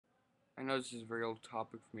I know this is a very old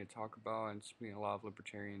topic for me to talk about, and something a lot of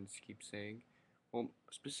libertarians keep saying. Well,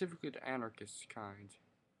 specifically the anarchist kind,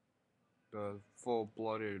 the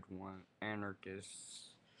full-blooded one, anarchists.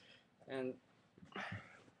 And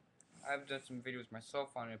I've done some videos myself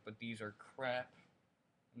on it, but these are crap.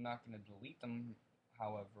 I'm not going to delete them,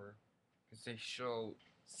 however, because they show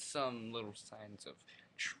some little signs of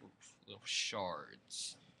truth, little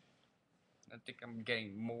shards. I think I'm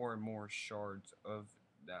getting more and more shards of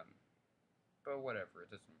them. But whatever,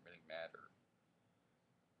 it doesn't really matter.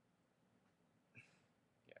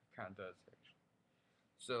 Yeah, it kind of does, actually.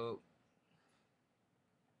 So,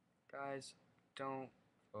 guys, don't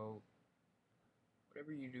vote.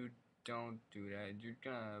 Whatever you do, don't do that. You're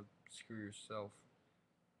gonna screw yourself.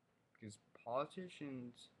 Because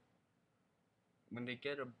politicians, when they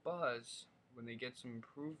get a buzz, when they get some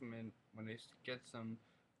improvement, when they get some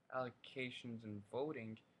allocations and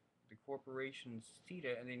voting, the corporations see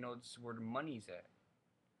that and they know this is where the money's at.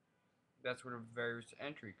 That's where the various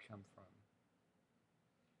entry come from.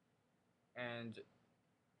 And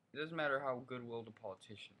it doesn't matter how goodwill the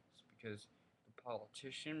politician is, because the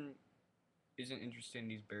politician isn't interested in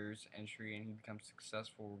these barriers to entry and he becomes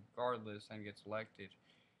successful regardless and gets elected.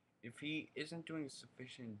 If he isn't doing a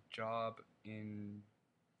sufficient job in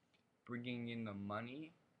bringing in the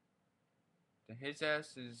money, then his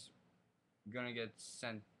ass is gonna get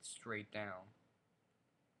sent straight down.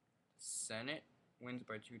 The Senate wins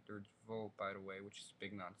by 2/3 vote, by the way, which is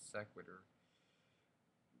big non sequitur.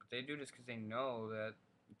 But they do this because they know that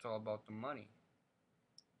it's all about the money.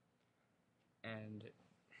 And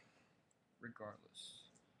regardless,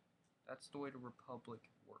 that's the way the republic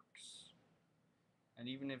works. And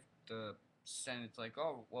even if the Senate's like,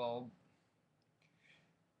 oh, well,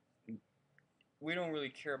 we don't really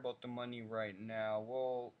care about the money right now,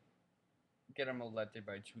 we'll get them elected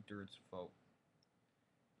by 2/3 vote.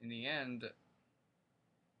 In the end,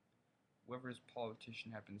 whoever his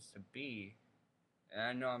politician happens to be, and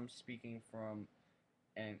I know I'm speaking from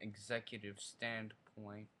an executive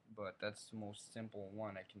standpoint, but that's the most simple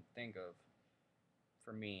one I can think of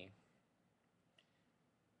for me.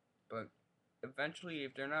 But eventually,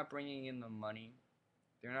 if they're not bringing in the money,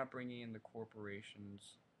 they're not bringing in the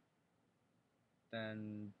corporations,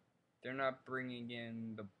 then they're not bringing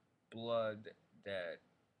in the blood that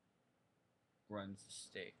runs the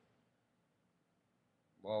state.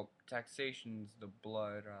 Well, taxation's the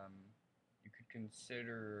blood. You could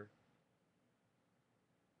consider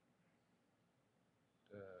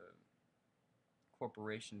the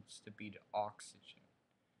corporations to be the oxygen.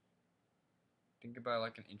 Think about it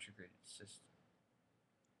like an integrated system.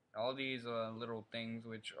 All these little things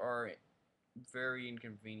which are very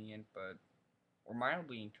inconvenient, but or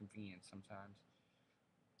mildly inconvenient sometimes,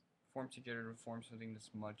 form together to form something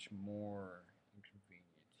that's much more inconvenient.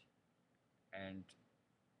 And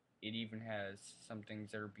it even has some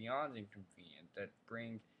things that are beyond inconvenient that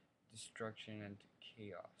bring destruction and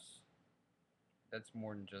chaos. That's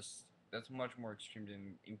more than just that's much more extreme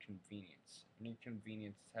than inconvenience. An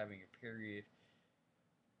inconvenience is having a period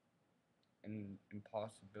and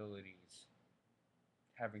impossibilities,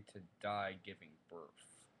 having to die giving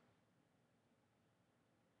birth.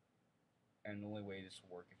 And the only way this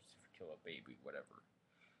will work is if you kill a baby, whatever.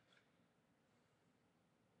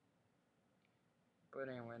 But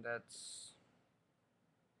anyway, that's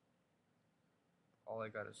all I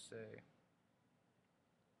gotta say.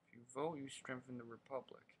 If you vote, you strengthen the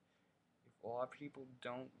republic. If a lot of people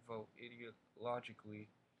don't vote ideologically,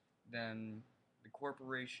 then the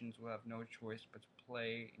corporations will have no choice but to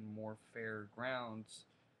play in more fair grounds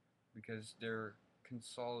because their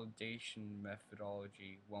consolidation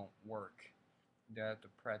methodology won't work. They have to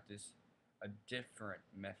practice a different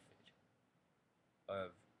method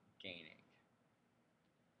of gaining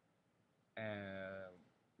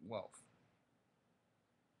wealth.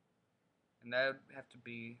 And that would have to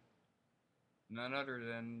be none other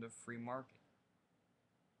than the free market.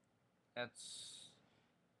 That's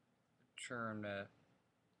a term that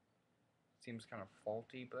seems kind of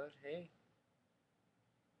faulty, but hey,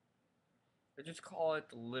 they just call it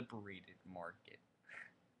the liberated market.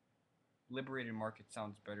 Liberated market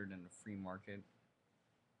sounds better than the free market.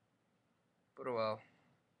 But oh well,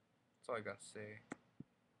 that's all I got to say.